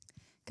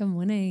Good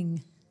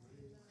morning.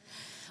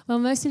 Well,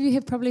 most of you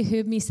have probably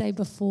heard me say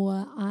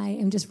before, I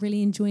am just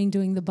really enjoying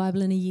doing the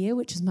Bible in a year,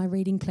 which is my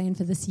reading plan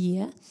for this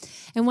year.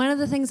 And one of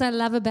the things I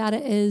love about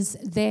it is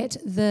that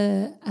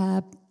the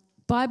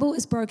Bible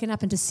is broken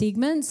up into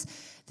segments.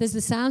 There's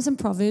the Psalms and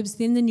Proverbs,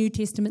 then the New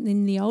Testament,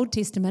 then the Old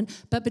Testament.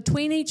 But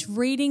between each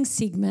reading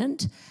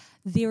segment,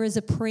 there is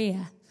a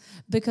prayer.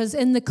 Because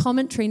in the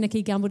commentary,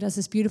 Nicky Gumbel does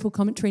this beautiful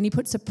commentary, and he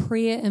puts a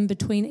prayer in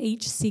between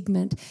each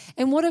segment.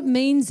 And what it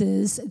means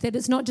is that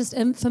it's not just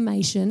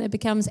information, it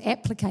becomes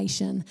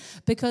application,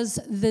 because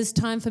there's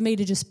time for me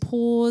to just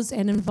pause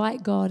and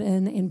invite God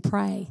in and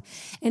pray.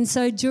 And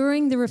so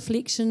during the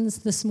reflections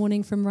this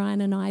morning from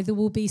Ryan and I, there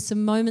will be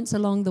some moments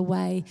along the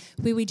way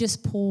where we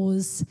just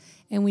pause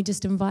and we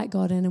just invite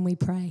God in and we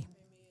pray.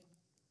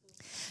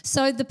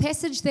 So the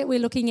passage that we're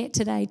looking at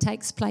today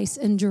takes place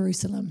in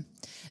Jerusalem.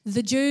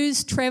 The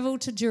Jews travel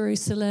to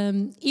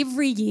Jerusalem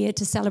every year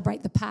to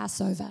celebrate the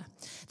Passover.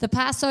 The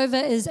Passover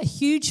is a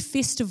huge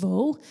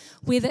festival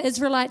where the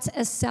Israelites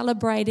are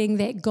celebrating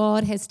that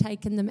God has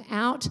taken them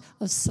out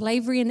of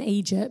slavery in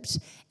Egypt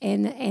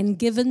and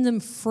given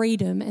them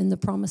freedom in the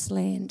Promised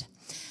Land.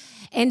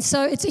 And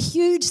so it's a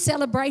huge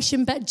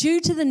celebration, but due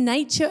to the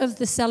nature of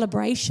the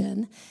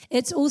celebration,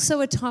 it's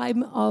also a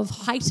time of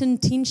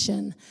heightened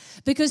tension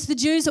because the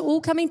Jews are all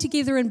coming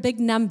together in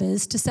big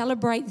numbers to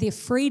celebrate their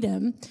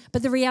freedom,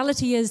 but the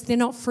reality is they're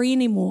not free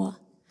anymore.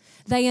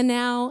 They are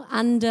now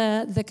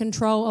under the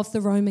control of the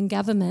Roman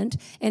government,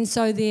 and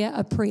so they're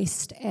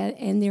oppressed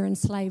and they're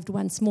enslaved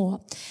once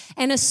more.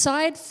 And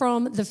aside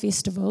from the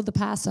festival, the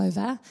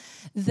Passover,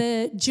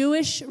 the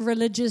Jewish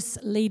religious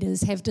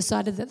leaders have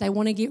decided that they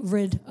want to get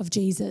rid of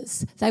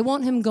Jesus. They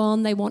want him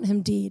gone, they want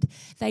him dead.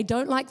 They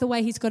don't like the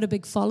way he's got a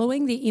big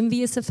following, they're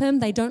envious of him,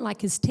 they don't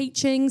like his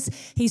teachings,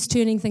 he's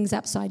turning things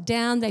upside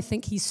down, they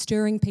think he's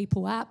stirring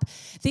people up.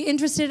 They're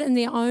interested in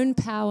their own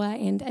power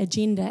and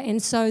agenda,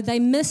 and so they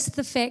miss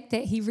the fact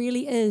that he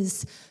really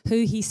is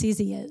who he says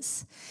he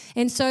is.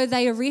 And so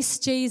they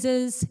arrest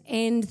Jesus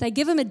and they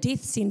give him a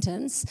death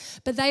sentence,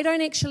 but they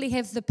don't actually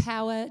have the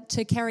power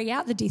to carry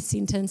out the death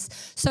sentence.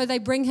 So they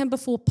bring him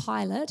before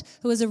Pilate,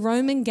 who is a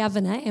Roman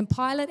governor, and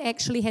Pilate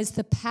actually has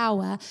the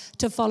power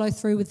to follow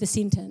through with the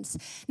sentence.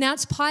 Now,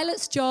 it's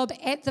Pilate's job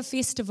at the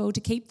festival to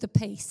keep the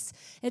peace.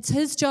 It's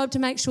his job to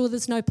make sure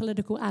there's no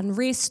political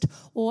unrest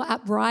or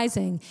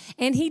uprising.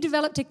 And he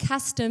developed a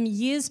custom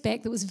years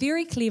back that was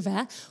very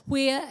clever,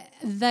 where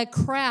the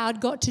crowd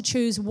got to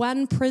choose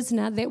one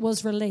prisoner that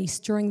was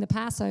released during the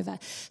Passover.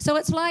 So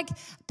it's like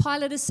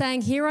Pilate is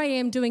saying, here I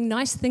am doing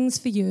nice things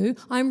for you.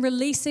 I'm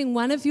releasing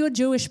one of your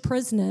Jewish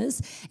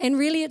prisoners. And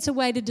really it's a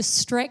way to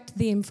distract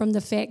them from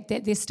the fact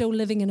that they're still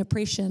living in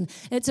oppression.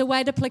 It's a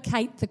way to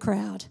placate the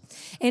crowd.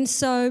 And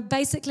so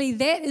basically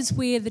that is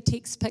where the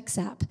text picks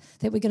up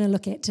that we're going to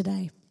look at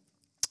today.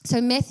 So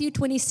Matthew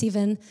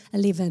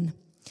 27:11.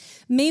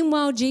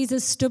 Meanwhile,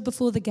 Jesus stood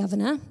before the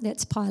governor,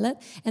 that's Pilate,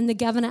 and the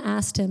governor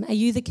asked him, "Are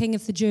you the king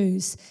of the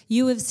Jews?"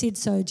 "You have said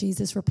so,"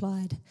 Jesus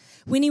replied.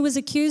 When he was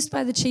accused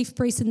by the chief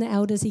priests and the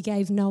elders, he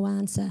gave no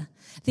answer.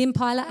 Then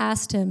Pilate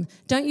asked him,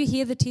 "Don't you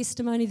hear the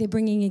testimony they're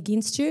bringing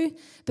against you?"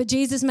 But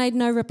Jesus made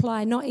no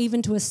reply, not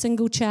even to a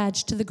single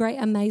charge, to the great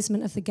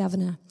amazement of the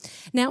governor.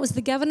 Now it was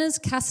the governor's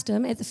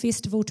custom at the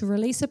festival to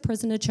release a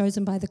prisoner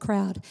chosen by the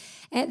crowd.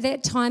 At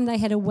that time they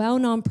had a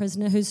well-known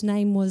prisoner whose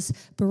name was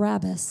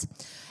Barabbas.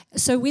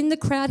 So when the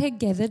crowd had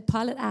gathered,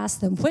 Pilate asked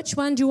them, "Which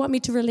one do you want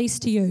me to release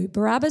to you,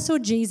 Barabbas or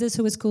Jesus,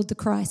 who is called the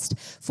Christ?"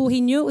 For he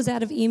knew it was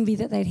out of envy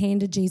that they'd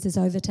handed Jesus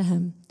over to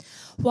him.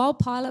 While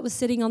Pilate was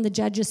sitting on the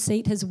judge's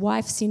seat, his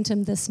wife sent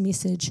him this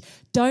message: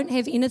 "Don't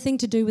have anything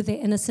to do with that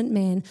innocent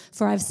man,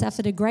 for I've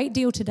suffered a great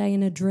deal today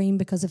in a dream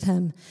because of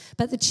him."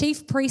 But the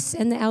chief priests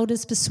and the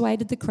elders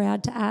persuaded the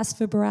crowd to ask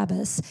for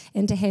Barabbas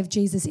and to have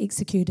Jesus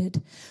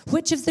executed.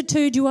 "Which of the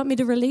two do you want me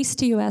to release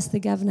to you?" asked the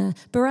governor.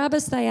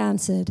 "Barabbas," they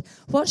answered.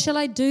 "What shall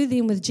I do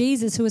then with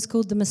Jesus, who is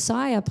called the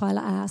Messiah?"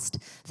 Pilate asked.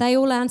 They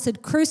all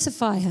answered,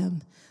 "Crucify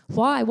him."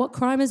 "Why? What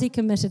crime has he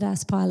committed?"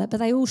 asked Pilate. But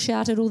they all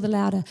shouted all the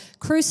louder,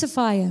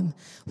 "Crucify him."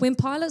 When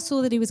Pilate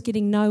saw that he was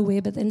getting nowhere,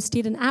 but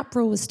instead an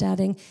uproar was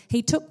starting,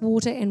 he took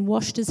water and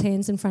washed his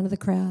hands in front of the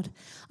crowd.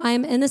 "I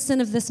am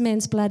innocent of this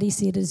man's blood," he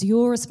said. "It is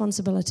your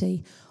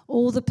responsibility."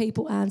 All the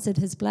people answered,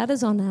 "His blood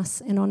is on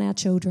us and on our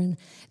children."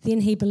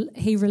 Then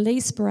he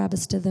released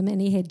Barabbas to them, and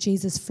he had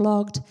Jesus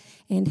flogged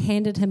and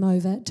handed him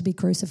over to be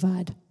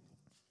crucified.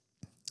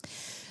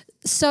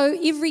 So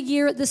every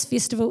year at this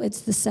festival,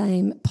 it's the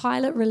same.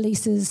 Pilate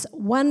releases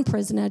one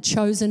prisoner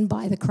chosen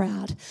by the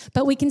crowd.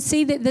 But we can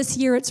see that this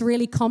year it's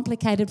really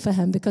complicated for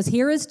him, because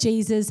here is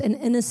Jesus, an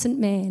innocent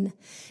man.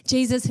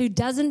 Jesus who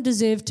doesn't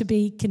deserve to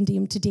be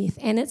condemned to death.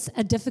 And it's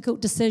a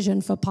difficult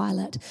decision for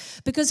Pilate,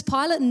 because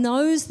Pilate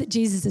knows that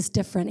Jesus is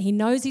different. He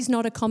knows he's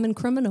not a common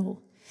criminal.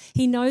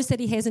 He knows that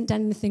he hasn't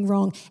done anything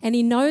wrong. And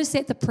he knows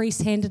that the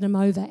priests handed him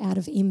over out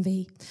of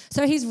envy.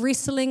 So he's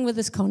wrestling with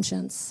his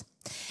conscience.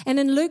 And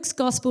in Luke's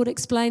gospel, it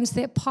explains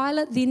that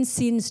Pilate then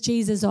sends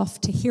Jesus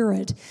off to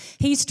Herod.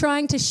 He's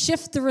trying to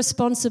shift the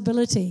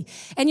responsibility.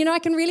 And I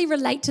can really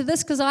relate to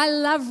this because I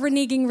love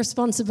reneging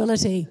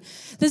responsibility.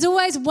 There's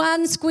always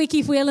one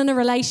squeaky wheel in a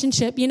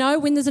relationship,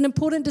 when there's an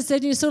important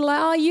decision, you're sort of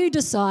like, oh, you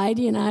decide,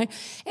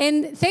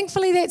 And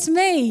thankfully that's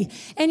me.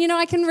 And,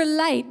 I can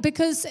relate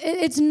because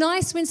it's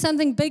nice when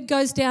something big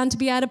goes down to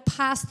be able to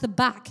pass the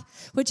buck,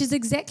 which is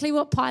exactly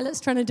what Pilate's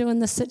trying to do in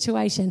this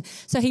situation.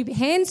 So he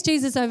hands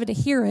Jesus over to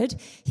Herod.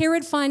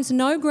 Herod finds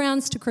no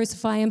grounds to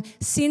crucify him,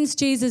 sends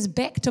Jesus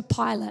back to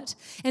Pilate.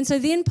 And so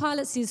then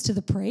Pilate says to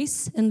the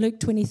priests in Luke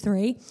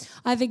 23,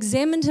 I've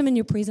examined him in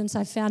your presence.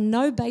 I found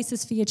no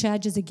basis for your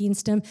charges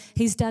against him.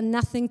 He's done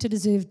nothing to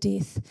deserve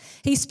death.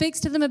 He speaks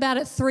to them about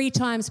it 3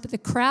 times, but the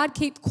crowd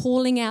keep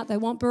calling out. They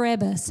want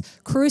Barabbas.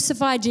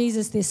 Crucify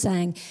Jesus, they're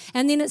saying.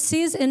 And then it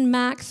says in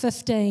Mark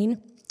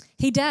 15,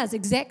 he does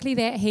exactly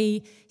that.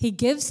 He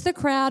gives the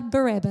crowd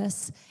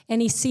Barabbas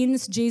and he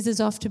sends Jesus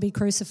off to be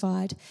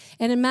crucified.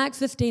 And in Mark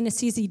 15, it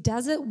says he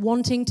does it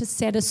wanting to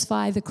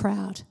satisfy the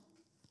crowd.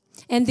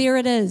 And there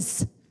it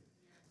is.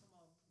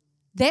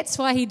 That's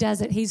why he does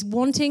it. He's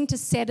wanting to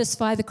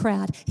satisfy the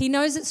crowd. He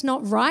knows it's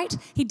not right.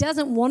 He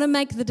doesn't want to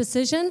make the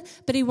decision,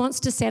 but he wants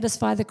to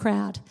satisfy the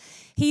crowd.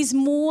 He's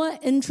more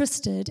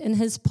interested in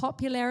his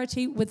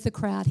popularity with the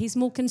crowd. He's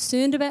more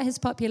concerned about his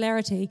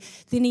popularity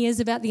than he is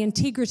about the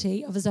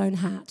integrity of his own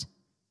heart.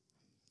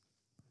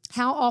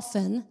 How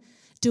often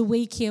do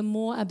we care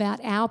more about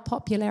our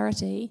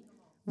popularity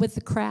with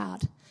the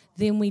crowd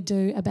than we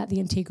do about the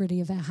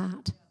integrity of our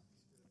heart?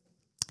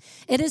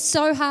 It is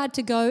so hard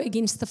to go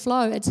against the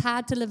flow. It's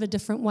hard to live a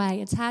different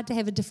way. It's hard to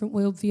have a different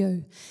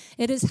worldview.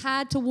 It is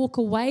hard to walk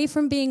away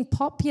from being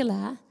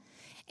popular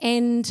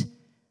and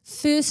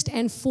first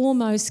and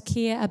foremost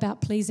care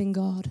about pleasing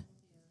God,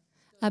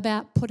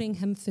 about putting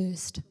him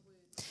first.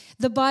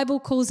 The Bible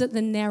calls it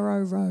the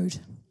narrow road.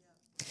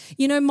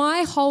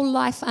 My whole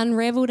life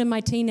unraveled in my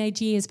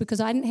teenage years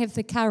because I didn't have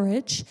the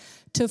courage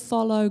to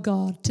follow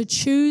God, to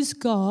choose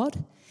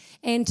God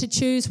and to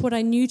choose what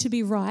I knew to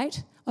be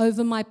right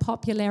over my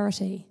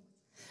popularity.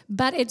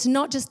 But it's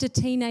not just a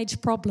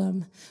teenage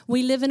problem.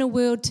 We live in a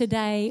world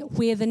today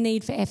where the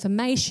need for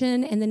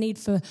affirmation and the need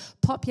for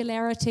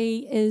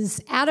popularity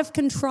is out of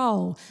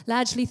control,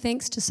 largely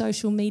thanks to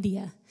social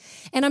media.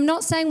 And I'm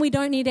not saying we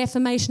don't need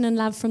affirmation and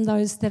love from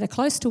those that are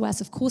close to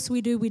us. Of course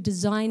we do. We're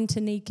designed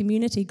to need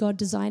community. God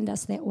designed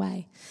us that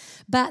way.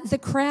 But the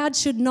crowd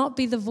should not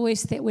be the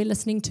voice that we're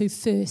listening to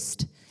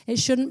first. It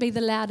shouldn't be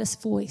the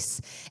loudest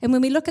voice. And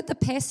when we look at the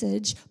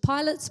passage,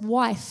 Pilate's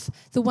wife,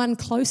 the one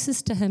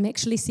closest to him,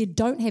 actually said,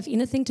 don't have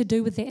anything to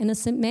do with that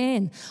innocent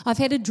man. I've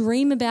had a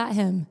dream about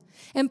him.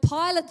 And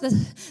Pilate,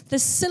 the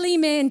silly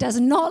man, does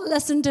not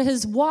listen to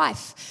his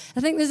wife.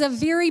 I think there's a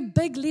very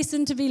big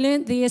lesson to be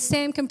learnt there.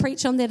 Sam can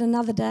preach on that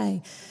another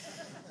day.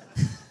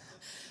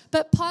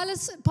 But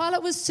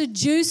Pilate was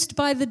seduced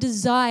by the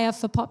desire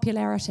for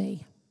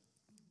popularity.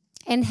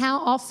 And how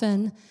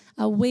often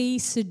are we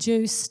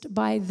seduced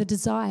by the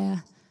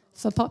desire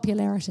for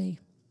popularity?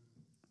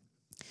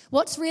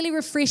 What's really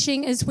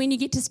refreshing is when you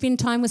get to spend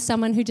time with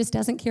someone who just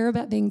doesn't care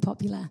about being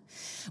popular.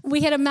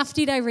 We had a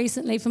mufti day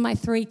recently for my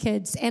 3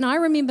 kids, and I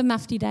remember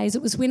mufti days.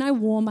 It was when I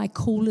wore my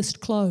coolest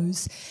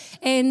clothes.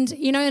 And,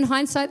 in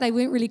hindsight, they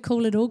weren't really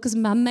cool at all because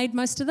Mum made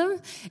most of them.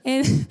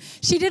 And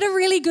she did a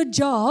really good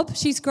job.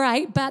 She's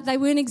great, but they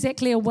weren't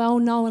exactly a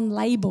well-known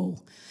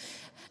label.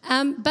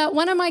 But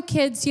one of my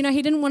kids, he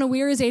didn't want to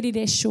wear his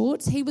Adidas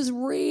shorts. He was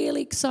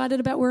really excited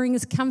about wearing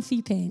his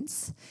comfy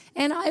pants.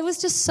 And it was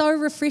just so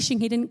refreshing.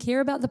 He didn't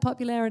care about the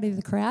popularity of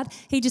the crowd.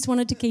 He just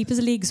wanted to keep his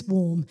legs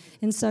warm.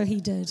 And so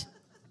he did.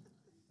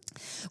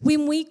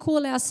 When we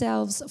call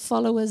ourselves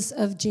followers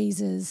of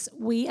Jesus,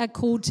 we are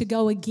called to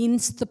go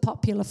against the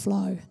popular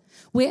flow.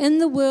 We're in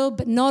the world,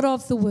 but not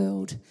of the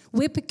world.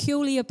 We're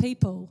peculiar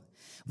people.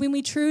 When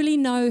we truly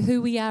know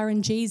who we are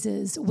in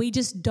Jesus, we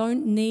just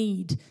don't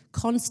need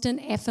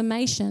constant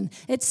affirmation.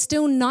 It's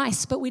still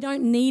nice, but we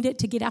don't need it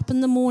to get up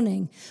in the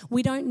morning.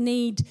 We don't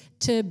need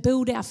to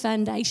build our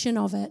foundation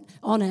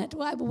on it.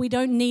 We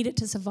don't need it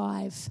to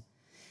survive.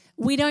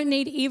 We don't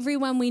need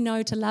everyone we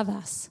know to love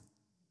us.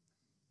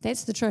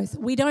 That's the truth.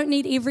 We don't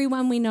need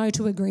everyone we know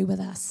to agree with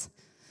us.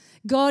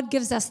 God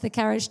gives us the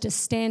courage to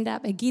stand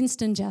up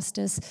against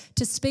injustice,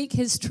 to speak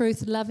his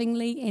truth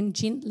lovingly and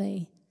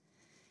gently.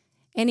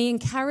 And he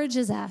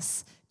encourages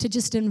us to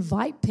just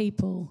invite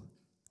people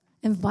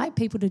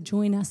to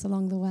join us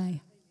along the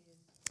way.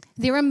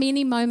 There are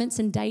many moments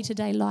in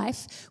day-to-day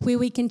life where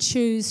we can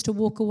choose to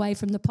walk away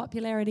from the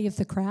popularity of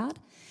the crowd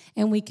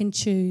and we can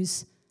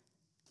choose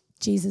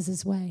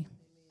Jesus' way.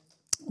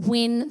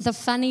 When the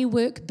funny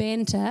work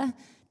banter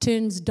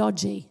turns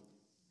dodgy,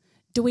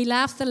 do we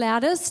laugh the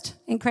loudest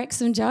and crack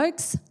some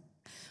jokes?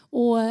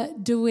 Or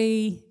do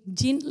we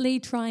gently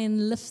try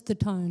and lift the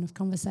tone of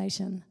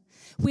conversation?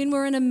 When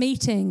we're in a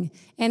meeting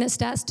and it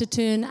starts to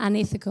turn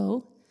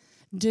unethical,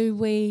 do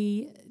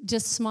we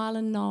just smile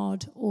and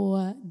nod,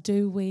 or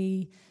do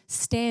we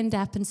stand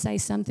up and say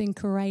something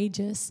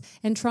courageous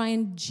and try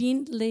and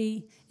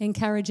gently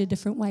encourage a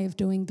different way of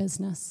doing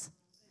business?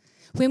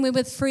 When we're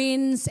with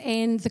friends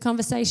and the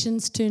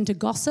conversations turn to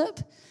gossip,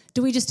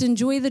 do we just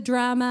enjoy the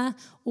drama,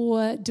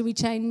 or do we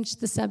change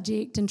the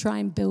subject and try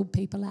and build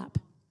people up?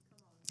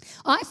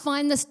 I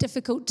find this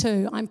difficult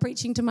too. I'm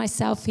preaching to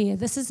myself here.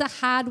 This is a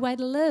hard way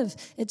to live.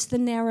 It's the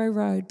narrow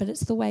road, but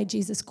it's the way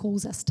Jesus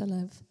calls us to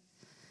live.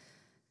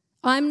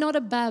 I'm not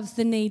above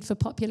the need for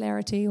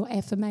popularity or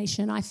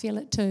affirmation. I feel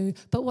it too.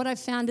 But what I've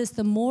found is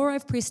the more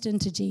I've pressed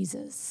into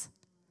Jesus,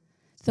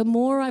 the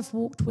more I've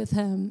walked with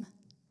him,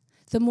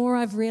 the more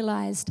I've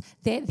realized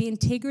that the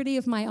integrity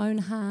of my own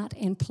heart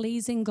and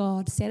pleasing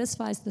God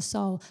satisfies the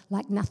soul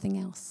like nothing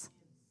else.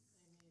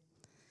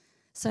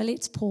 So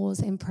let's pause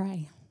and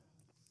pray.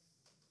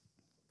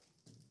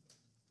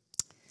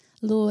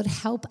 Lord,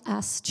 help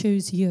us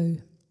choose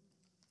you.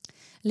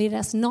 Let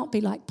us not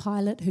be like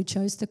Pilate, who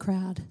chose the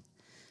crowd,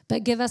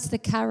 but give us the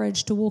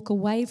courage to walk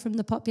away from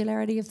the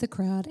popularity of the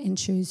crowd and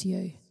choose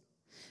you.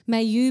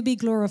 May you be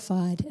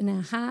glorified in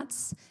our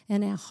hearts,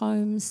 in our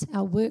homes,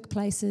 our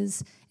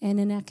workplaces, and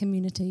in our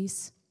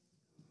communities.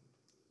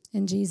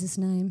 In Jesus'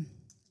 name,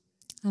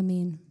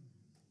 amen.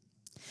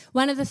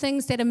 One of the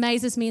things that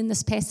amazes me in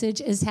this passage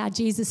is how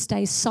Jesus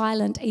stays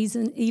silent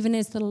even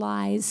as the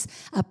lies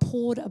are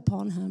poured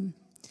upon him.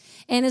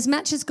 And as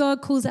much as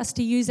God calls us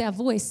to use our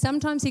voice,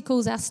 sometimes he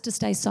calls us to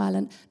stay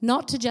silent,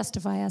 not to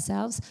justify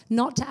ourselves,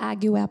 not to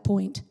argue our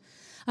point.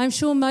 I'm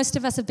sure most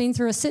of us have been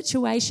through a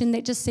situation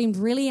that just seemed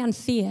really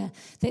unfair,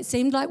 that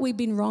seemed like we'd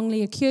been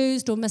wrongly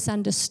accused or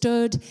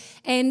misunderstood.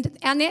 And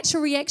our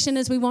natural reaction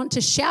is we want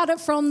to shout it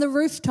from the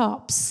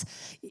rooftops.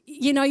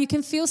 You know, you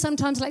can feel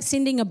sometimes like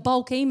sending a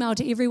bulk email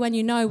to everyone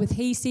you know with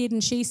he said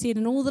and she said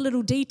and all the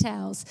little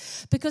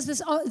details, because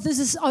there's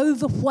this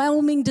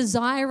overwhelming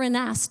desire in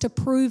us to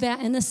prove our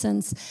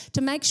innocence,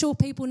 to make sure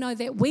people know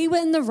that we were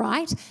in the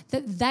right,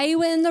 that they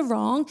were in the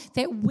wrong,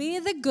 that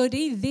we're the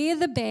goodie, they're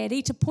the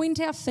baddie, to point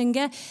our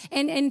finger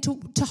and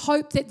to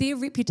hope that their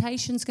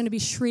reputation's going to be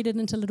shredded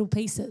into little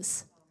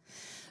pieces.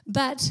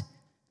 But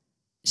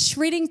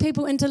shredding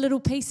people into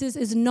little pieces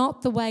is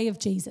not the way of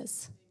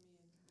Jesus.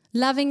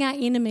 Loving our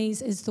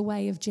enemies is the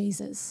way of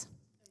Jesus.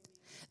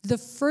 The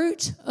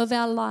fruit of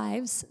our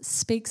lives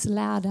speaks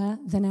louder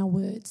than our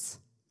words.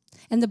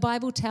 And the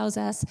Bible tells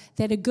us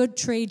that a good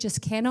tree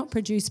just cannot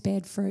produce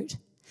bad fruit.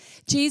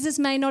 Jesus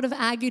may not have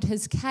argued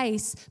his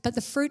case, but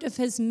the fruit of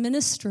his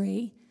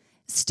ministry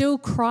still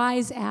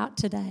cries out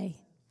today.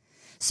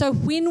 So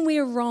when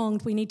we're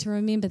wronged, we need to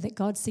remember that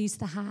God sees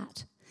the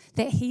heart,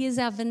 that he is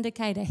our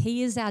vindicator,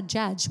 he is our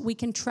judge. We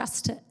can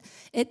trust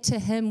it to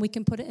him, we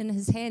can put it in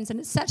his hands. And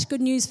it's such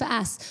good news for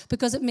us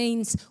because it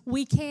means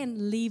we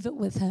can leave it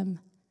with him.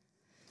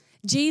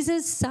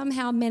 Jesus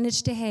somehow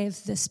managed to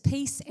have this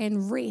peace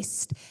and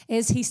rest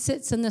as he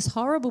sits in this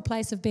horrible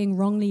place of being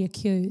wrongly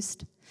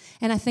accused.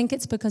 And I think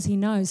it's because he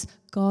knows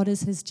God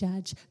is his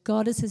judge,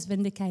 God is his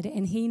vindicator,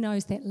 and he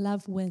knows that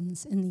love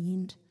wins in the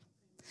end.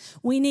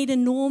 We need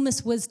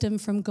enormous wisdom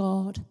from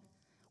God.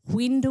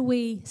 When do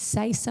we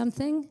say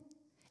something,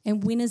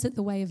 and when is it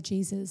the way of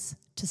Jesus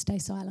to stay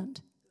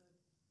silent?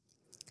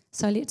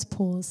 So let's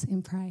pause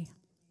and pray.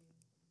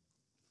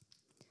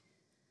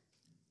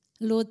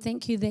 Lord,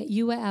 thank you that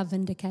you are our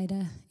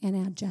vindicator and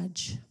our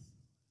judge.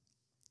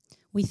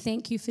 We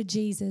thank you for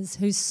Jesus,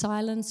 whose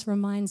silence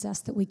reminds us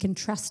that we can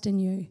trust in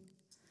you.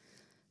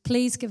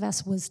 Please give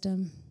us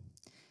wisdom.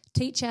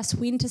 Teach us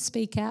when to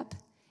speak up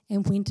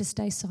and when to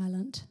stay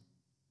silent.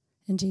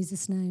 In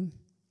Jesus' name,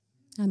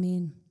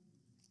 amen.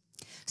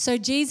 So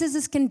Jesus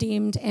is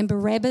condemned and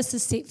Barabbas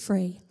is set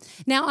free.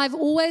 Now, I've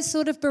always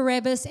thought of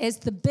Barabbas as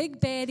the big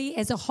baddie,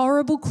 as a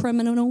horrible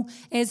criminal,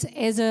 as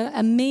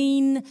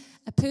a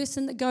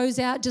person that goes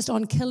out just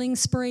on killing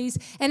sprees.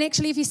 And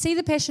actually, if you see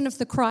the Passion of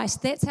the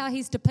Christ, that's how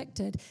he's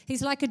depicted.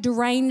 He's like a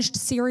deranged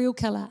serial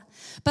killer.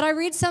 But I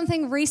read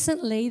something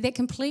recently that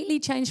completely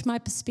changed my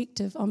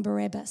perspective on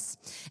Barabbas.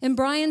 In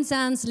Brian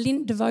Zahn's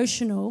Lent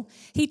devotional,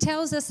 he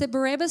tells us that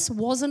Barabbas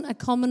wasn't a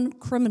common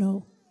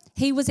criminal.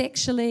 He was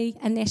actually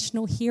a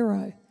national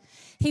hero.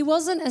 He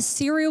wasn't a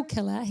serial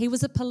killer. He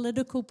was a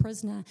political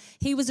prisoner.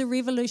 He was a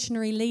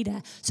revolutionary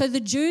leader. So the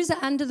Jews are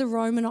under the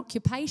Roman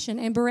occupation,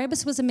 and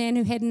Barabbas was a man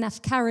who had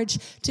enough courage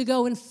to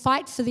go and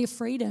fight for their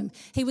freedom.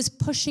 He was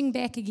pushing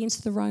back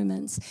against the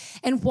Romans.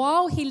 And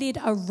while he led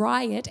a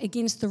riot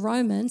against the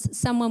Romans,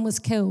 someone was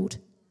killed.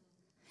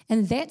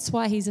 And that's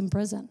why he's in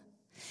prison.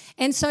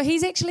 And so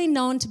he's actually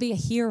known to be a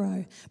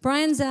hero.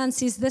 Brian Zahn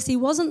says this: he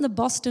wasn't the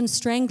Boston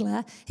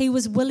Strangler, he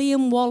was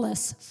William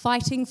Wallace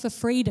fighting for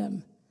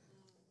freedom.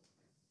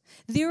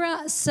 There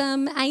are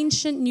some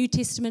ancient New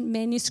Testament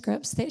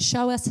manuscripts that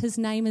show us his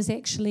name is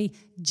actually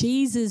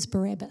Jesus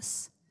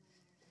Barabbas.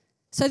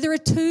 So there are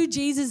two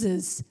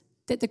Jesuses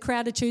that the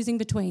crowd are choosing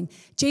between?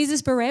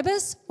 Jesus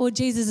Barabbas or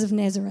Jesus of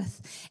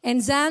Nazareth?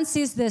 And Zahn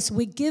says this: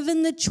 we're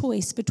given the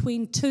choice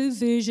between two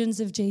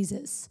versions of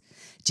Jesus.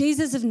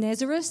 Jesus of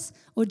Nazareth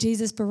or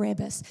Jesus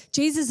Barabbas?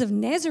 Jesus of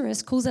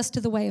Nazareth calls us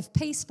to the way of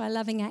peace by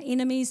loving our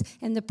enemies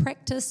and the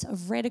practice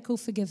of radical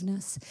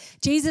forgiveness.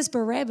 Jesus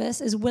Barabbas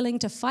is willing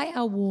to fight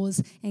our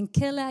wars and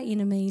kill our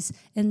enemies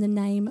in the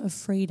name of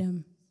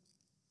freedom.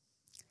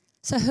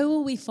 So who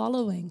are we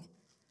following?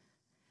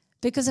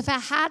 Because if our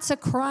hearts are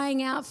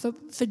crying out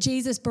for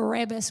Jesus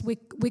Barabbas,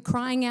 we're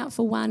crying out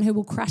for one who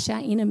will crush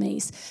our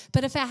enemies.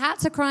 But if our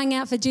hearts are crying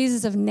out for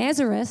Jesus of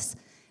Nazareth,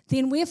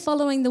 then we're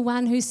following the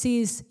one who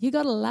says, you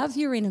got to love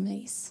your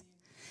enemies.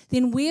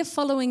 Then we're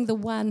following the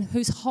one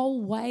whose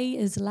whole way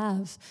is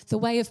love, the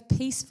way of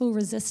peaceful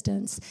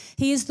resistance.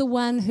 He is the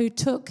one who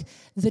took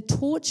the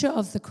torture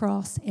of the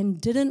cross and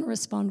didn't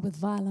respond with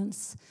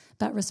violence,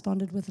 but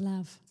responded with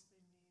love.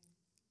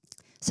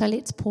 So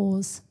let's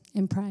pause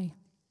and pray.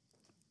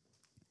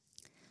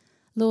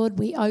 Lord,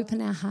 we open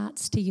our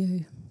hearts to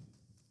you.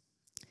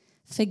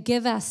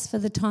 Forgive us for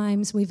the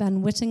times we've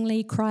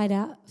unwittingly cried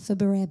out for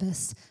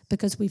Barabbas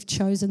because we've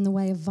chosen the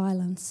way of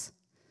violence.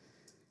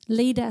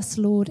 Lead us,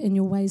 Lord, in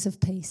your ways of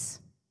peace.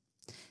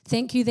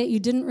 Thank you that you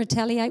didn't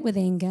retaliate with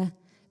anger,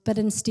 but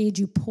instead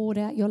you poured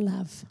out your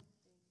love.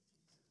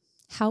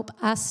 Help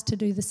us to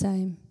do the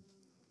same.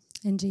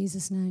 In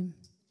Jesus' name,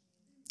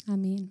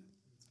 amen.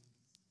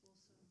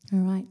 All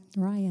right,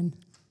 Ryan.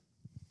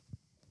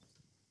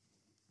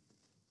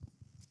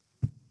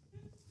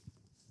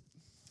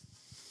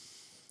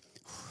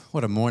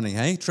 What a morning,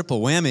 hey?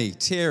 Triple whammy.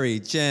 Terry,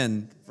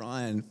 Jen,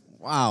 Ryan.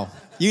 Wow.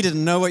 You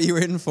didn't know what you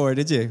were in for,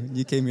 did you?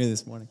 You came here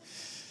this morning.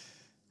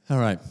 All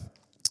right.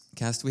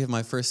 Cass, do we have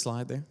my first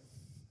slide there?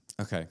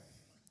 Okay.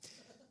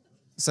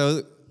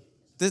 So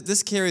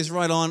this carries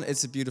right on.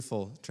 It's a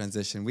beautiful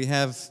transition. We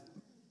have,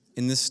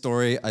 in this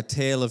story, a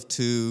tale of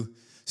two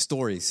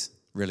stories,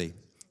 really.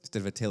 Instead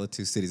of a tale of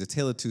two cities, a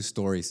tale of two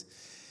stories.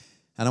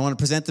 And I want to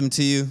present them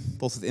to you,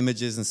 both with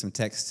images and some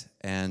text,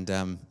 and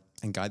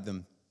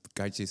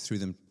guide you through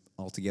them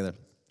all together.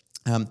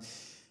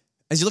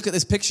 As you look at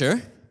this picture,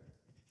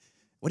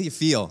 what do you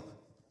feel?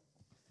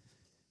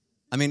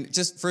 I mean,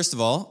 just first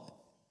of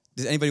all,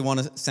 does anybody want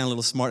to sound a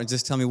little smart and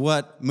just tell me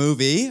what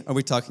movie are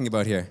we talking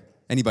about here?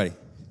 Anybody?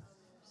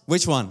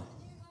 Which one?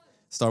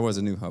 Star Wars: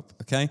 A New Hope,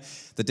 okay?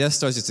 The Death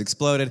Star's just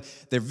exploded.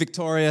 They're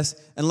victorious.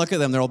 And look at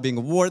them. They're all being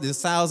awarded.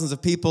 There's thousands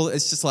of people.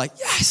 It's just like,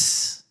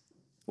 yes!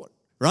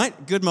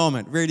 Right? Good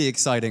moment. Really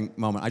exciting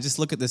moment. I just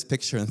look at this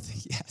picture and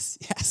think, yes,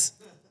 yes,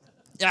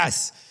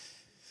 yes.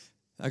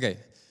 Okay.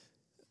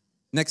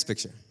 Next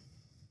picture.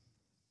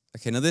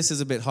 Okay, now this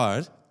is a bit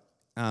hard.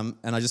 And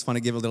I just want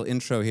to give a little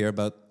intro here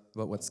about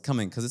what's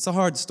coming, because it's a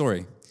hard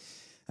story.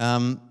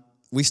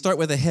 We start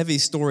with a heavy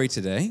story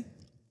today,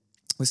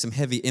 with some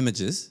heavy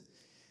images.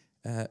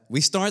 We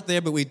start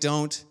there, but we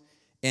don't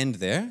end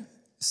there.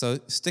 So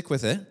stick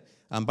with it.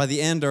 By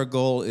the end, our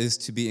goal is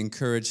to be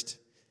encouraged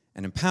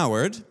and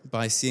empowered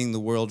by seeing the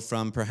world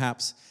from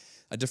perhaps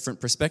a different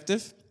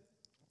perspective,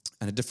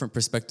 and a different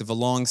perspective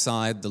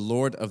alongside the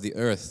Lord of the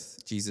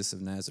earth, Jesus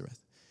of Nazareth.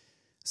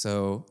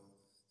 So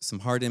some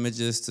hard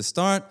images to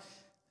start,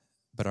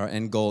 but our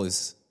end goal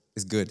is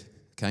good,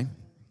 okay?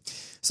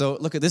 So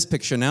look at this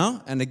picture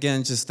now, and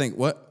again, just think,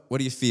 what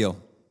do you feel?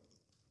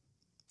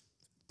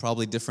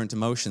 Probably different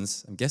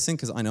emotions, I'm guessing,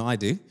 because I know I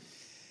do.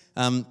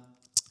 And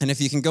if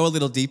you can go a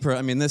little deeper,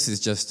 I mean, this is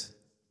just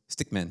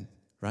stickmen,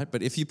 right?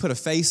 But if you put a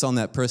face on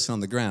that person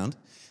on the ground,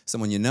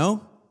 someone you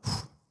know,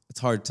 it's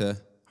hard to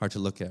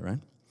look at, right?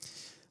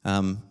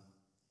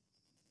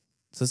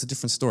 So it's a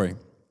different story.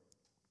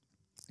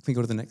 Can we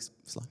go to the next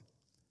slide?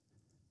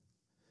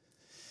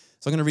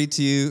 So I'm going to read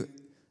to you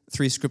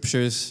 3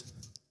 scriptures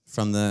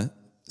from the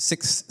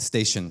 6th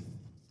station,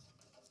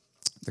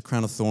 the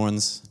crown of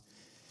thorns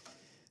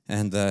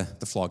and the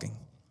flogging.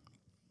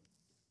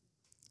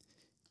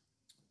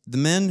 The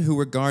men who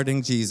were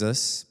guarding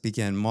Jesus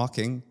began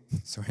mocking,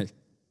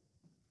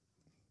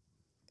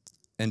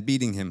 and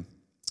beating him.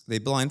 They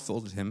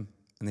blindfolded him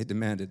and they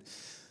demanded,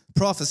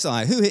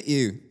 "Prophesy, who hit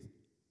you?"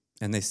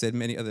 And they said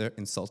many other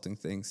insulting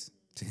things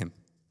to him.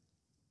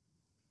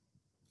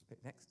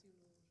 Next.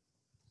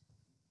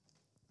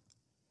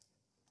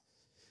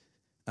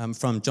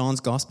 From John's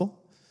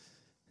Gospel.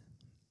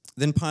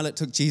 Then Pilate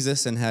took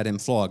Jesus and had him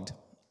flogged.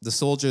 The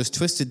soldiers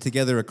twisted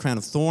together a crown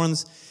of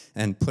thorns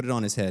and put it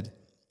on his head.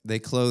 They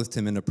clothed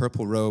him in a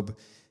purple robe,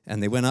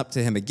 and they went up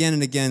to him again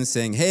and again,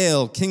 saying,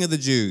 "Hail, King of the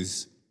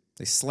Jews!"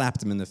 They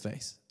slapped him in the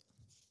face.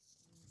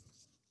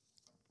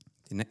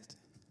 Next.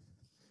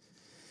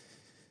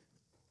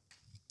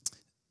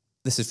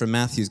 This is from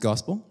Matthew's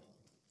Gospel.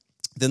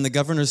 Then the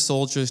governor's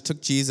soldiers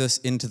took Jesus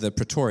into the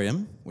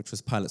praetorium, which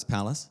was Pilate's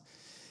palace,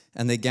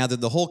 and they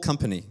gathered the whole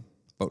company,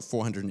 about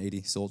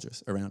 480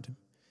 soldiers, around him.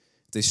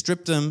 They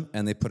stripped him,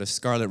 and they put a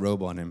scarlet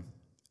robe on him,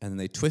 and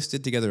they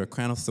twisted together a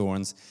crown of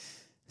thorns,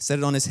 set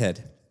it on his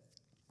head.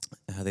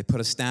 They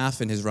put a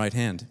staff in his right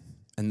hand,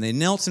 and they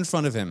knelt in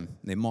front of him.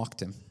 They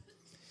mocked him.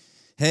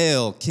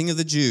 "Hail, King of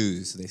the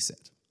Jews," they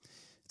said.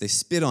 They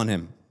spit on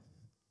him,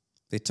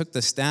 They took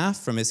the staff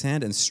from his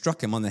hand and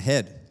struck him on the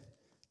head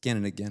again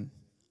and again.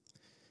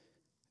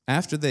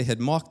 After they had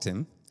mocked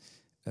him,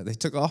 they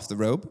took off the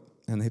robe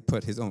and they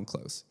put his own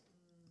clothes.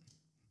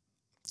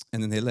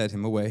 And then they led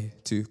him away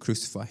to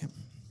crucify him.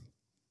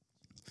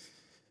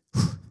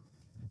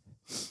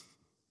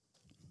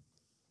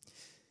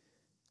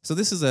 So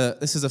this is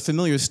a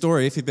familiar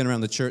story if you've been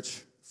around the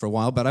church for a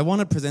while, but I want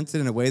to present it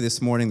in a way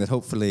this morning that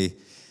hopefully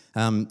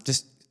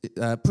just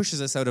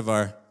pushes us out of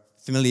our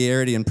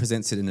familiarity and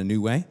presents it in a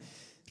new way,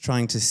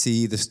 trying to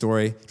see the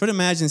story. Try to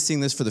imagine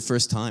seeing this for the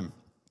first time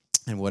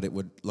and what it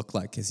would look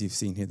like as you've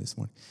seen here this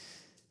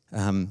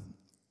morning.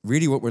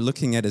 Really what we're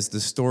looking at is the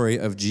story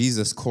of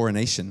Jesus'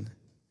 coronation,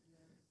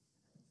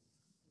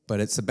 but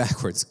it's a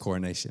backwards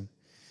coronation.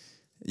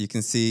 You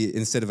can see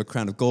instead of a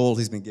crown of gold,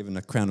 he's been given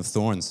a crown of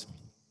thorns.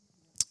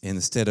 And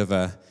instead of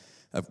a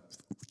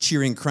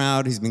cheering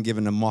crowd, he's been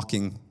given a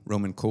mocking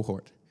Roman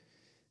cohort.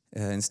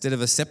 Instead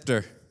of a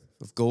scepter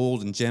of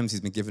gold and gems, he's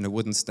been given a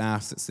wooden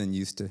staff that's then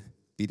used to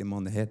beat him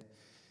on the head.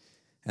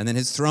 And then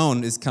his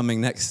throne is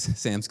coming next.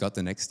 Sam's got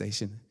the next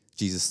station,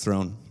 Jesus'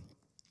 throne,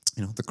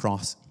 the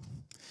cross.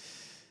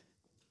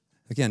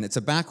 Again, it's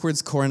a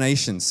backwards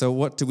coronation. So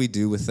what do we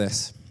do with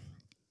this?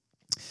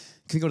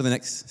 Can we go to the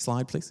next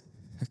slide, please?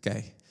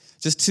 Okay.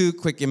 Just two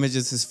quick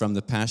images. This is from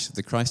the Passion of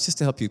the Christ, just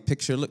to help you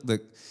picture. Look,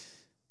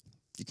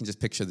 you can just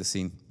picture the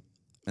scene.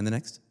 And the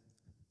next.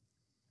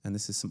 And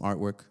this is some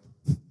artwork,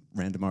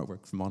 random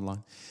artwork from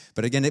online.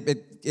 But again,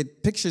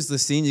 it pictures the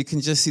scene. You can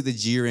just see the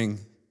jeering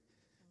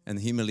and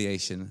the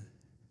humiliation.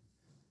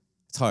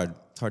 It's hard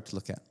to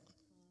look at.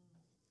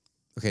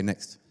 Okay,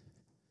 next.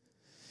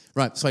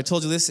 Right, so I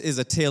told you this is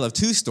a tale of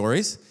two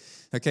stories.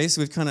 Okay, so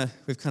we've kind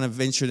of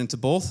ventured into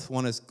both.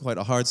 One is quite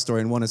a hard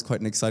story, and one is quite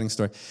an exciting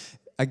story.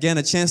 Again,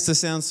 a chance to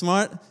sound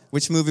smart.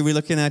 Which movie are we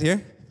looking at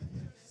here?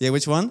 Yeah,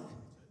 which one?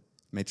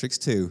 Matrix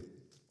 2.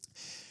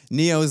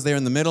 Neo is there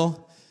in the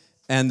middle,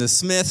 and the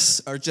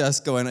Smiths are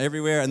just going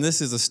everywhere, and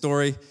this is a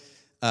story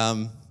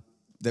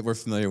that we're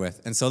familiar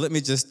with. And so let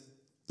me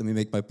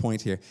make my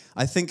point here.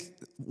 I think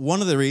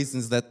one of the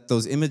reasons that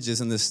those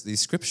images in these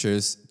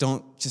scriptures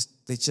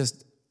they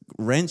just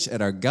wrench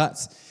at our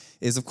guts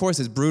is, of course,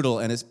 it's brutal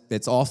and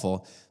it's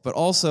awful, but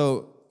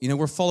also,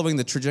 we're following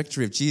the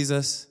trajectory of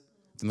Jesus,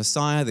 the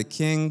Messiah, the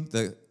King,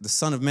 the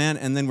Son of Man,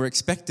 and then we're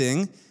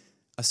expecting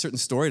a certain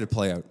story to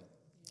play out.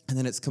 And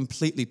then it's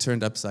completely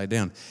turned upside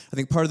down. I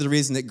think part of the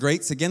reason it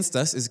grates against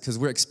us is because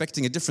we're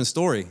expecting a different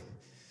story.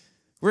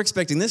 We're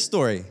expecting this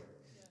story,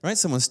 right?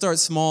 Someone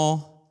starts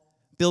small,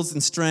 builds in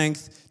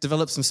strength,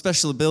 develops some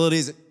special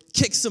abilities,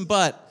 kicks some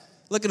butt.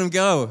 Look at him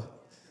go.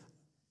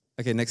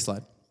 Okay, next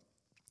slide.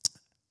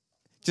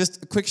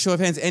 Just a quick show of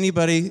hands.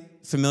 Anybody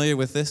familiar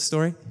with this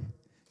story?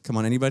 Come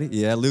on, anybody?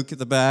 Yeah, Luke at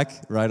the back.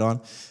 Right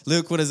on.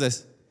 Luke, what is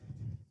this?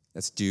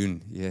 That's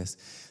Dune, yes.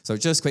 So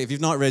just quick, if you've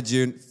not read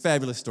Dune,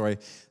 fabulous story.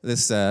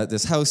 This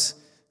house,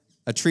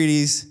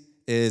 Atreides,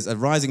 is a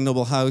rising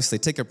noble house. They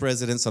take up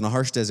residence on a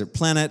harsh desert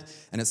planet,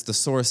 and it's the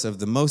source of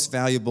the most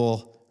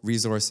valuable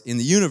resource in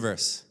the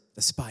universe,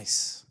 the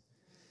spice.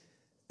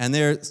 And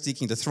they're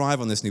seeking to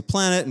thrive on this new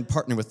planet and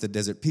partner with the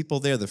desert people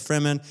there, the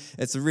Fremen.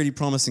 It's a really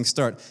promising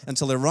start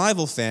until their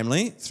rival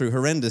family, through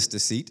horrendous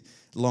deceit,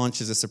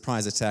 launches a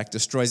surprise attack,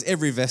 destroys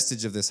every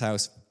vestige of this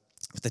house.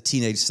 But the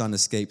teenage son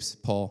escapes,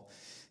 Paul.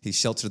 He's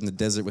sheltered in the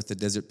desert with the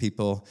desert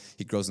people.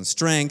 He grows in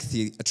strength.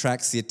 He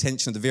attracts the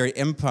attention of the very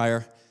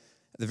empire,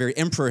 the very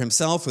emperor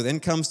himself, who then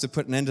comes to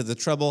put an end to the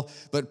trouble.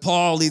 But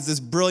Paul leads this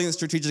brilliant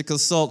strategic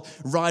assault,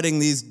 riding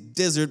these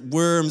desert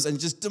worms, and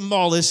just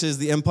demolishes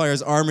the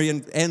empire's army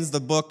and ends the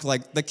book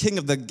like the king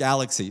of the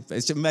galaxy.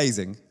 It's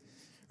amazing,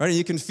 right? And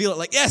you can feel it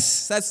like,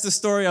 yes, that's the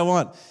story I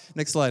want.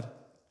 Next slide.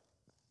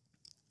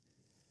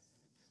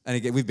 And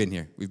again, we've been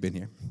here.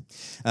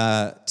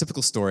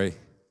 Typical story.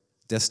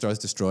 Death Star is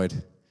destroyed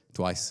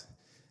twice,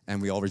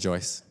 and we all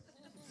rejoice.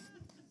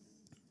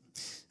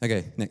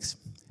 Okay, next.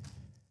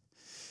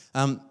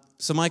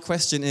 So my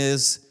question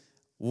is,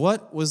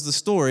 what was the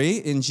story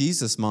in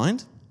Jesus'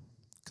 mind?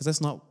 Because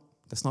that's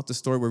not the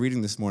story we're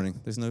reading this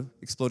morning. There's no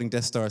exploding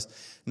Death Stars,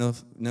 no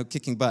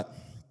kicking butt.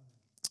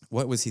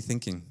 What was he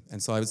thinking?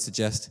 And so I would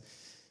suggest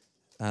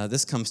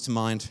this comes to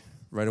mind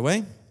right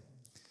away.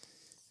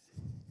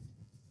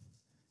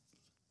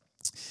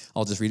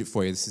 I'll just read it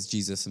for you. This is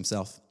Jesus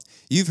himself.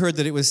 You've heard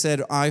that it was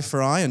said, eye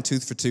for eye and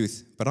tooth for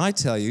tooth. But I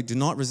tell you, do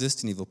not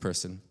resist an evil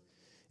person.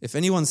 If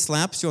anyone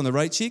slaps you on the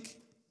right cheek,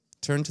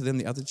 turn to them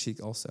the other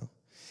cheek also.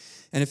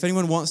 And if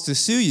anyone wants to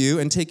sue you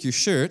and take your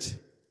shirt,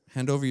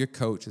 hand over your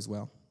coat as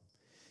well.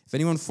 If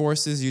anyone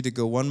forces you to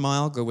go 1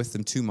 mile, go with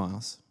them 2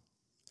 miles.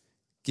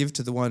 Give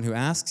to the one who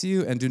asks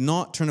you, and do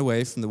not turn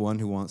away from the one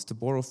who wants to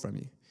borrow from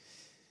you.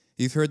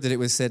 You've heard that it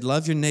was said,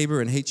 love your neighbor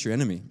and hate your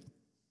enemy.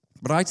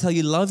 But I tell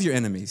you, love your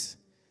enemies.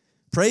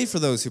 Pray for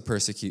those who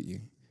persecute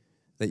you,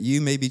 that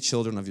you may be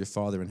children of your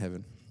Father in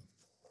heaven.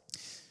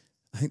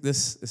 I think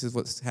this is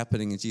what's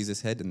happening in Jesus'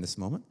 head in this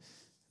moment.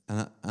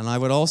 And I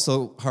would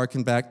also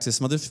hearken back to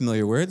some other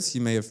familiar words.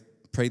 You may have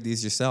prayed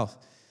these yourself.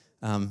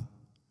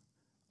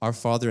 Our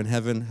Father in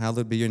heaven,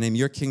 hallowed be your name.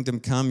 Your kingdom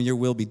come, your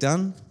will be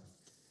done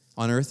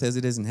on earth as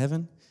it is in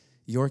heaven.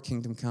 Your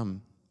kingdom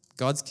come.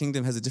 God's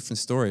kingdom has a different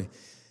story.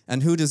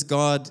 And who does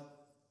God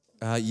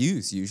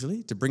use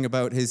usually to bring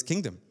about his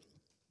kingdom?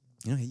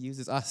 You know, he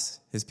uses us,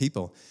 his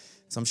people.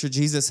 So I'm sure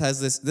Jesus has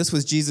this. This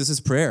was Jesus'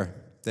 prayer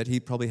that he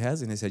probably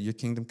has in his head. Your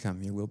kingdom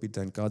come, your will be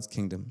done. God's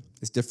kingdom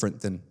is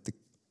different than the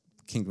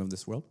kingdom of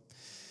this world.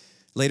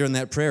 Later in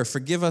that prayer,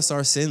 forgive us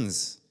our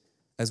sins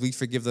as we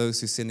forgive those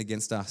who sin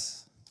against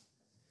us.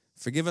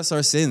 Forgive us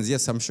our sins.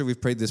 Yes, I'm sure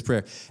we've prayed this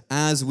prayer.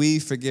 As we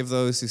forgive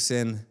those who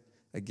sin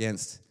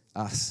against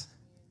us.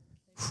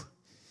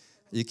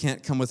 You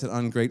can't come with an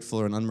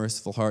ungrateful or an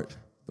unmerciful heart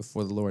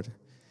before the Lord.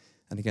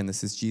 And again,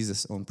 this is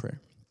Jesus' own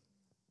prayer.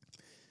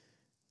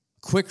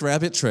 Quick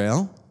rabbit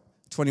trail,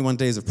 21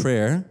 days of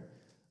prayer.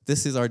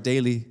 This is our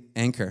daily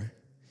anchor.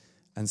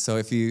 And so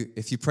if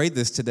you prayed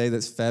this today,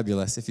 that's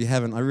fabulous. If you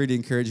haven't, I really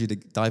encourage you to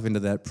dive into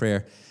that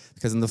prayer.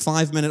 Because in the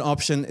 5-minute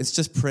option, it's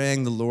just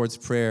praying the Lord's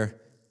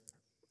Prayer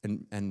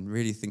and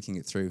really thinking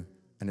it through.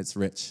 And it's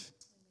rich.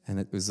 And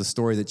it was the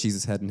story that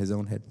Jesus had in his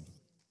own head.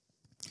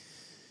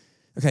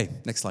 Okay,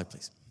 next slide,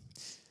 please.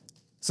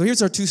 So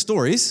here's our 2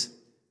 stories.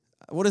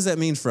 What does that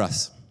mean for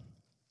us?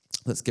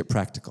 Let's get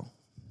practical.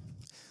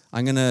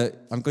 I'm going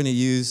to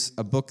use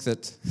a book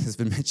that has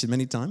been mentioned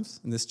many times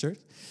in this church,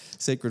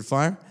 Sacred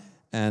Fire,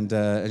 and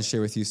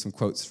share with you some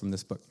quotes from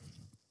this book.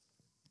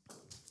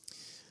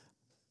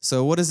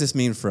 So what does this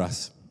mean for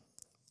us?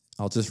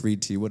 I'll just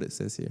read to you what it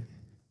says here.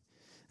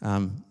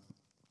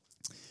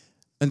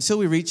 Until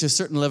we reach a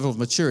certain level of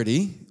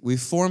maturity, we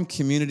form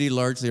community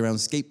largely around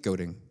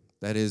scapegoating.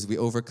 That is, we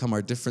overcome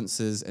our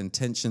differences and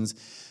tensions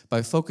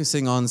by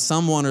focusing on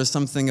someone or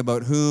something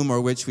about whom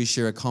or which we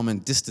share a common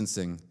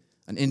distancing,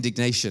 an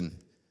indignation,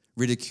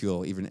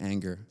 ridicule, even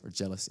anger or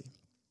jealousy.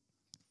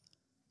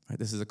 Right,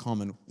 this is a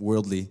common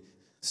worldly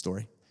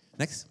story.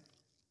 Next.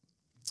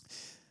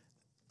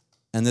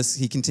 And this,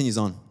 he continues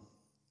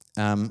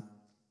on.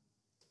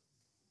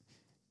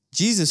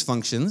 Jesus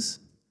functions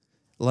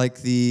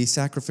like the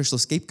sacrificial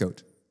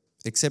scapegoat,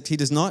 except he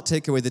does not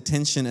take away the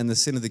tension and the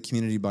sin of the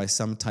community by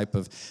some type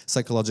of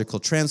psychological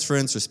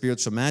transference or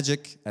spiritual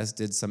magic, as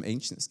did some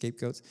ancient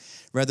scapegoats.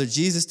 Rather,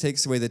 Jesus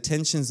takes away the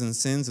tensions and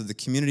sins of the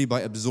community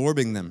by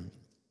absorbing them,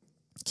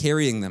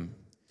 carrying them,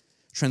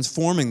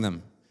 transforming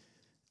them,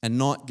 and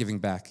not giving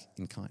back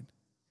in kind.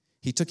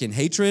 He took in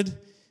hatred,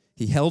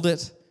 he held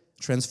it,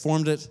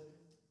 transformed it,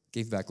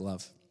 gave back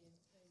love.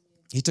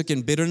 He took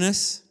in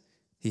bitterness,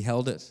 he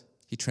held it,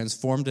 he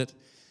transformed it,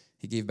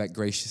 he gave back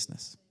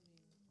graciousness.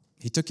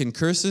 He took in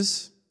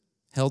curses,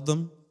 held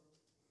them,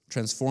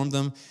 transformed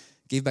them,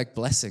 gave back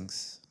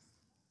blessings.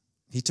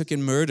 He took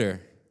in murder,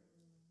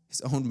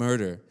 his own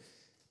murder.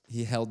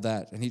 He held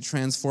that, and he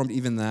transformed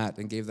even that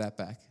and gave that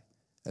back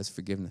as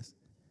forgiveness.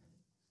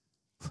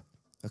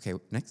 Okay,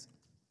 next.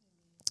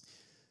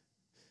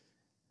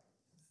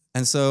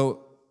 And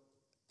so,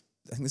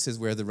 I think this is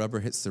where the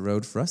rubber hits the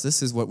road for us.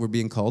 This is what we're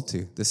being called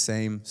to, the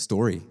same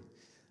story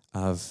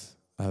of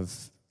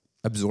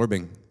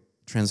absorbing,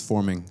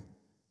 transforming,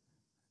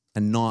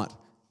 and not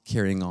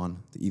carrying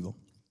on the evil.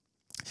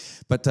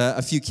 But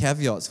a few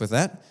caveats with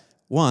that.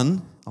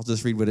 One, I'll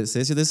just read what it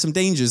says here. There's some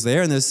dangers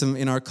there, and there's some,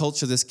 in our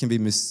culture, this can be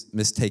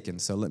mistaken.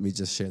 So let me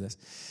just share this.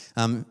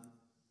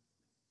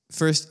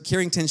 First,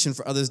 carrying tension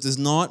for others does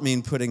not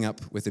mean putting up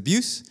with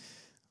abuse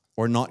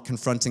or not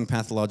confronting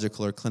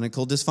pathological or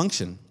clinical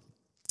dysfunction.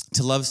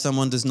 To love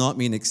someone does not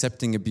mean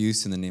accepting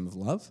abuse in the name of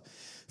love.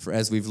 For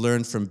as we've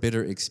learned from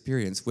bitter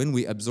experience, when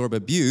we absorb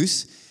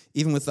abuse,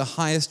 even with the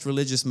highest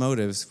religious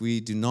motives, we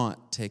do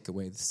not take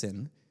away the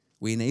sin.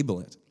 We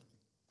enable it.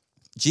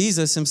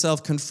 Jesus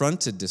himself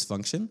confronted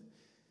dysfunction,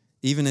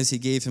 even as he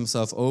gave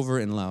himself over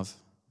in love.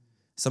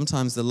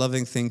 Sometimes the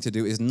loving thing to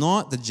do is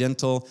not the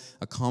gentle,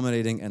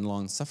 accommodating, and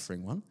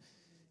long-suffering one.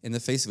 In the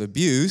face of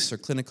abuse or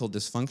clinical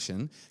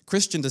dysfunction,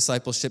 Christian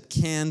discipleship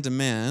can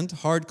demand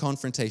hard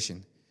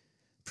confrontation,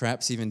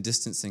 perhaps even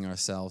distancing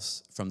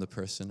ourselves from the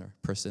person or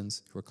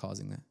persons who are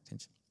causing that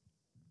tension.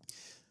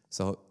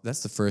 So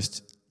that's the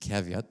first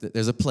caveat.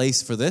 There's a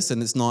place for this,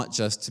 and it's not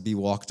just to be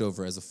walked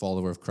over as a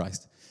follower of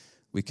Christ.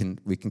 We can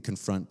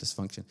confront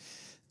dysfunction.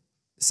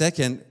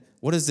 Second,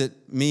 what does it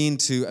mean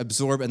to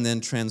absorb and then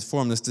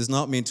transform? This does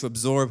not mean to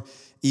absorb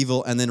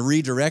evil and then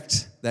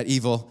redirect that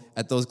evil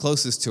at those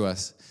closest to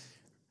us.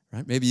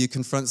 Right? Maybe you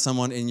confront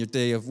someone in your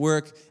day of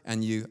work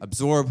and you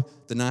absorb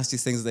the nasty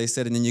things they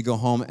said, and then you go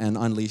home and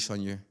unleash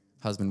on your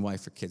husband,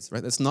 wife, or kids.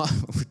 Right? That's not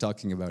what we're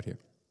talking about here.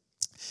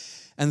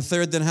 And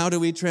third, then how do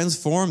we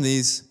transform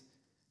these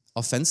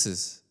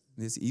offenses,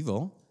 this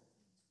evil,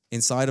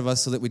 inside of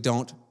us so that we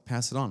don't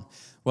pass it on?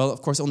 Well,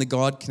 of course, only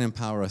God can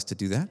empower us to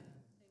do that.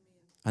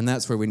 And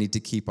that's where we need to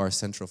keep our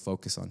central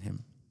focus on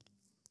him.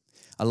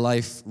 A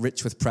life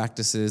rich with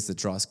practices that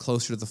draw us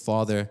closer to the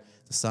Father,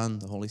 the Son,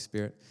 the Holy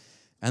Spirit.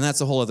 And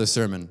that's a whole other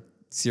sermon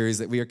series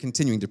that we are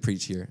continuing to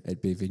preach here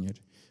at Bay Vineyard.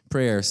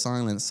 Prayer,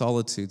 silence,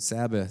 solitude,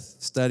 Sabbath,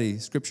 study,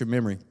 scripture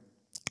memory.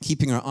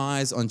 Keeping our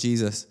eyes on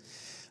Jesus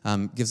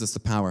gives us the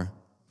power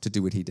to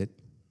do what he did.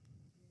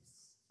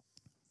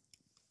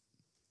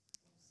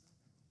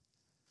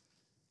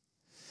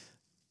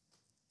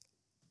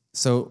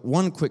 So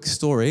one quick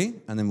story,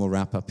 and then we'll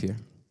wrap up here.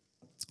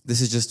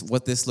 This is just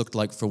what this looked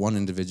like for one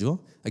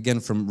individual. Again,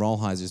 from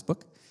Rolheiser's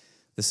book.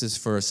 This is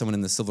for someone in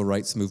the civil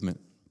rights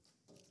movement.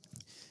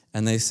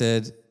 And they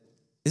said,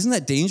 "Isn't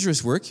that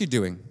dangerous work you're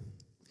doing?"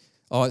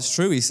 "Oh, it's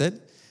true," he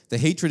said. "The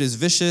hatred is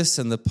vicious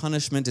and the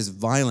punishment is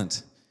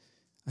violent."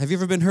 "Have you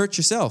ever been hurt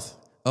yourself?"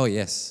 "Oh,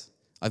 yes.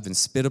 I've been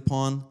spit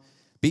upon,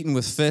 beaten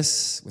with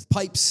fists, with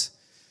pipes,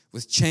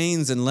 with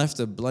chains, and left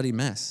a bloody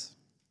mess."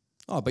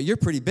 "Oh, but you're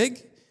pretty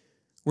big.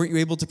 Weren't you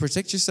able to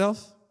protect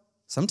yourself?"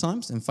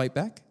 "Sometimes, and fight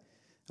back."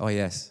 "Oh,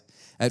 yes.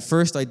 At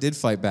first, I did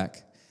fight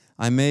back.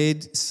 I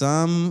made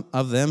some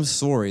of them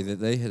sorry that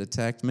they had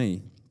attacked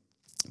me.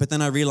 But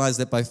then I realized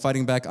that by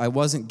fighting back, I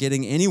wasn't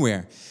getting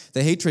anywhere.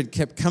 The hatred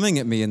kept coming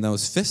at me in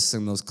those fists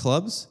and those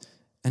clubs,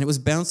 and it was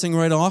bouncing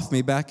right off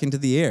me back into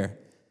the air.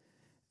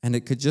 And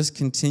it could just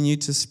continue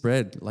to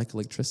spread like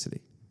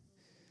electricity.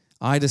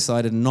 I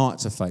decided not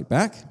to fight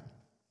back.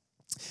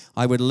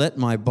 I would let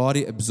my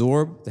body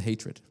absorb the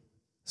hatred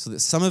so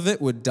that some of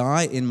it would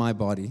die in my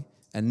body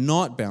and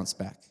not bounce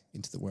back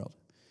into the world.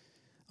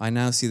 I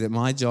now see that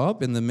my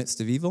job in the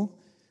midst of evil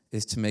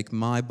is to make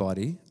my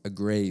body a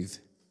grave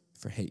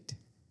for hate."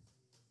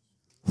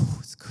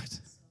 It's good.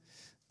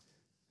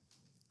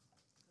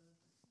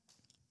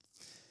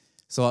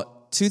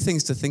 So 2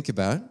 things to think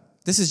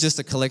about. This is just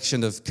a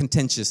collection of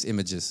contentious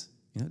images.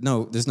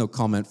 No, there's no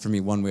comment for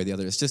me one way or the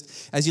other. It's just,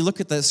 as you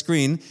look at that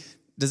screen,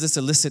 does this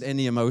elicit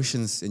any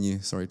emotions in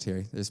you? Sorry,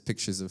 Terry. There's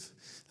pictures of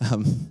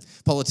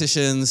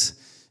politicians,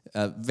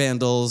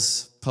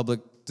 vandals, public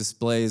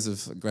displays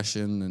of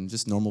aggression, and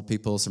just normal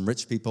people, some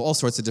rich people, all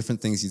sorts of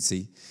different things you'd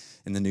see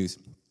in the news.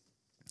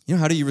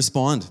 How do you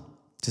respond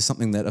to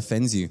something that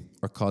offends you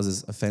or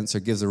causes offense or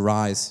gives a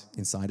rise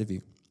inside of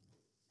you?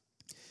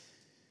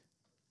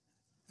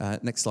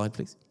 Next slide,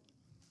 please.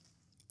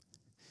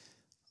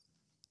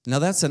 Now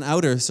that's an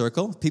outer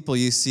circle, people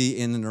you see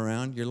in and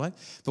around your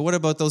life. But what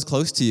about those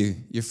close to you?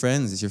 Your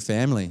friends, your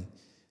family,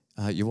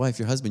 your wife,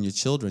 your husband, your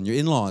children, your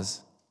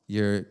in-laws,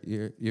 your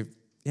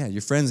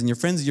friends, and your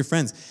friends of your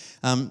friends.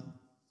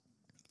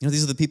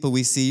 These are the people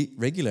we see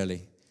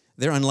regularly.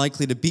 They're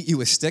unlikely to beat you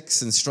with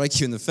sticks and strike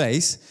you in the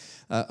face,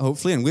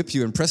 hopefully, and whip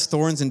you and press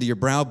thorns into your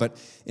brow, but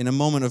in a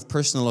moment of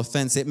personal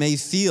offense, it may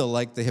feel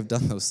like they have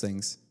done those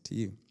things to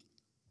you.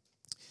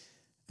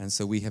 And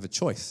so we have a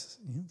choice.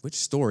 Which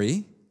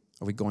story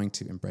are we going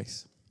to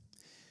embrace?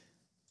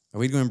 Are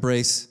we going to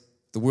embrace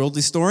the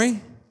worldly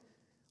story?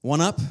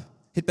 One up,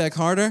 hit back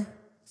harder,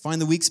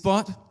 find the weak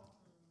spot,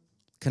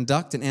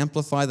 conduct and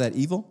amplify that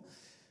evil?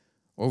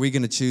 Or are we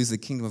going to choose the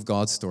kingdom of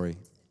God story,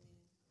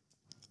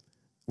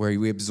 where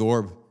we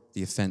absorb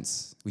the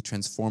offense, we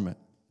transform it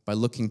by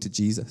looking to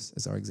Jesus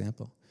as our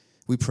example?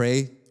 We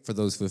pray for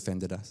those who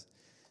offended us.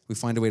 We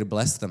find a way to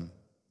bless them,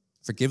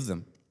 forgive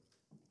them,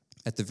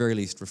 at the very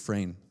least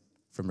refrain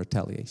from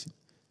retaliation.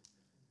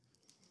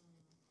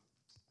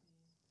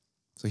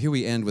 So here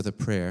we end with a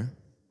prayer,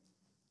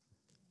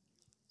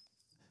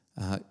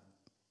 a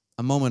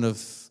moment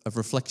of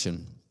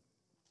reflection.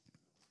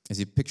 As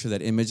you picture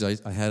that image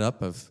I had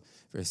up of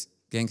various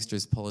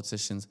gangsters,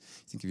 politicians,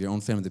 think of your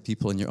own family, the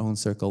people in your own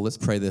circle. Let's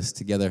pray this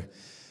together,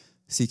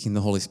 seeking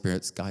the Holy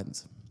Spirit's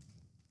guidance.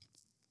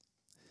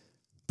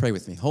 Pray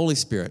with me. Holy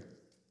Spirit,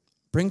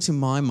 bring to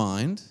my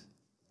mind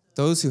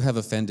those who have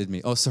offended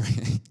me. Oh, sorry,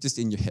 just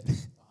in your head.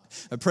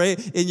 I pray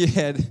in your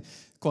head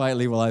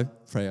quietly while I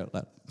pray out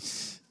loud.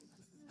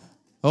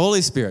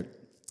 Holy Spirit,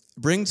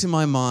 bring to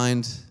my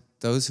mind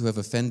those who have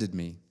offended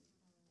me.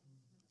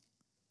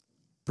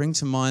 Bring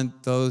to mind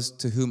those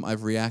to whom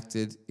I've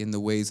reacted in the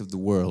ways of the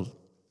world,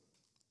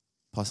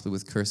 possibly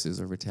with curses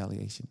or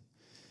retaliation.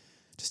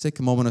 Just take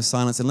a moment of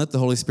silence and let the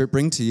Holy Spirit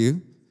bring to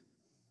you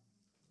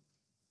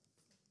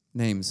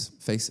names,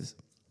 faces.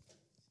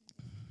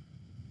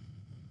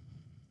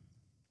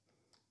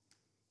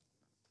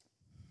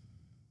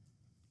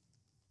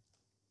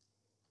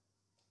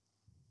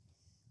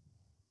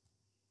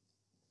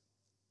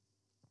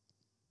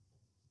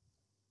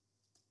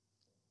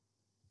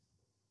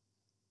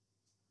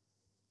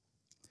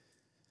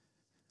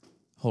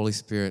 Holy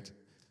Spirit,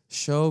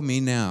 show me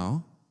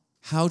now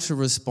how to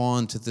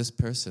respond to this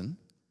person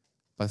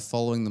by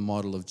following the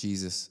model of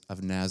Jesus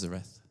of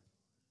Nazareth,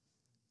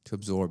 to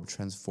absorb,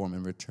 transform,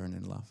 and return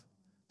in love.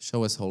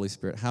 Show us, Holy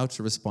Spirit, how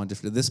to respond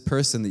differently to this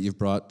person that you've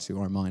brought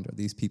to our mind, or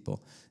these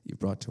people you've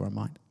brought to our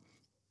mind.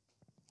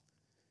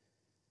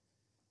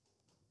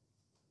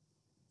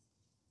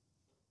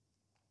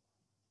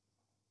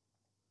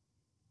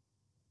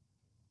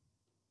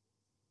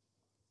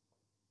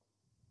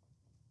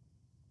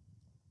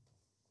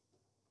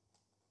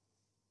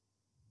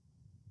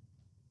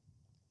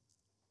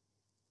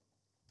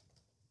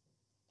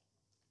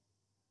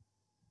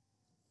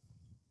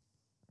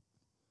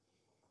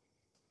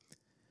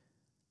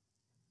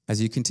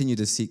 As you continue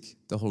to seek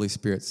the Holy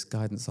Spirit's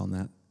guidance on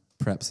that,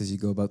 perhaps as you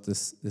go about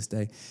this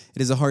day,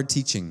 it is a hard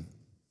teaching.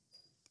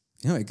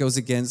 It goes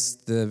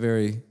against the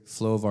very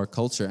flow of our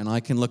culture. And I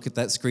can look at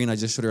that screen I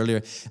just showed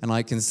earlier, and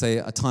I can say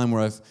a time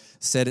where I've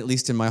said, at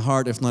least in my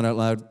heart, if not out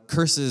loud,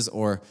 curses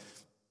or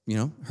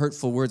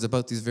hurtful words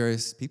about these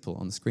various people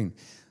on the screen.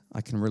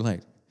 I can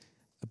relate.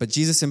 But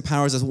Jesus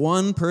empowers us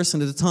one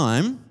person at a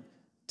time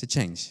to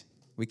change.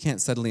 We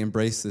can't suddenly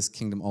embrace this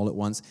kingdom all at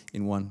once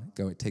in one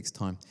go. It takes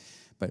time.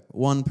 But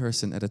one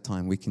person at a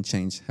time, we can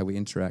change how we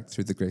interact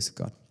through the grace of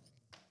God.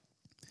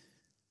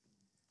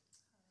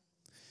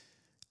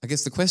 I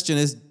guess the question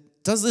is,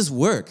 does this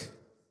work?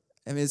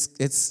 I mean,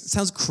 it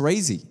sounds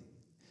crazy.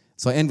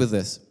 So I end with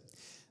this.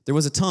 There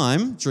was a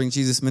time during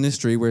Jesus'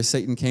 ministry where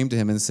Satan came to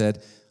him and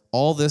said,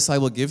 all this I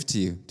will give to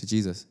you, to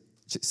Jesus.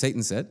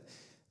 Satan said,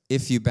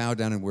 if you bow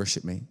down and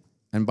worship me.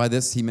 And by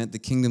this he meant the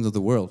kingdoms of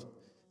the world,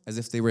 as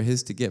if they were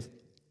his to give.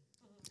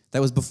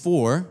 That was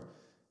before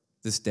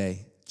this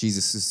day,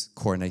 Jesus'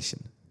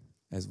 coronation,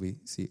 as we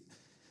see.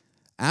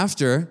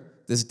 After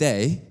this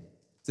day,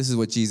 this is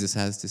what Jesus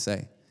has to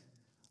say.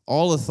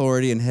 All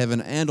authority in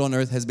heaven and on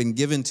earth has been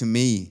given to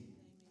me.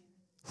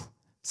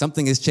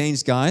 Something has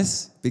changed,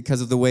 guys, because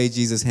of the way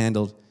Jesus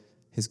handled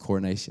his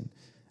coronation.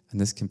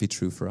 And this can be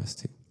true for us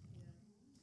too.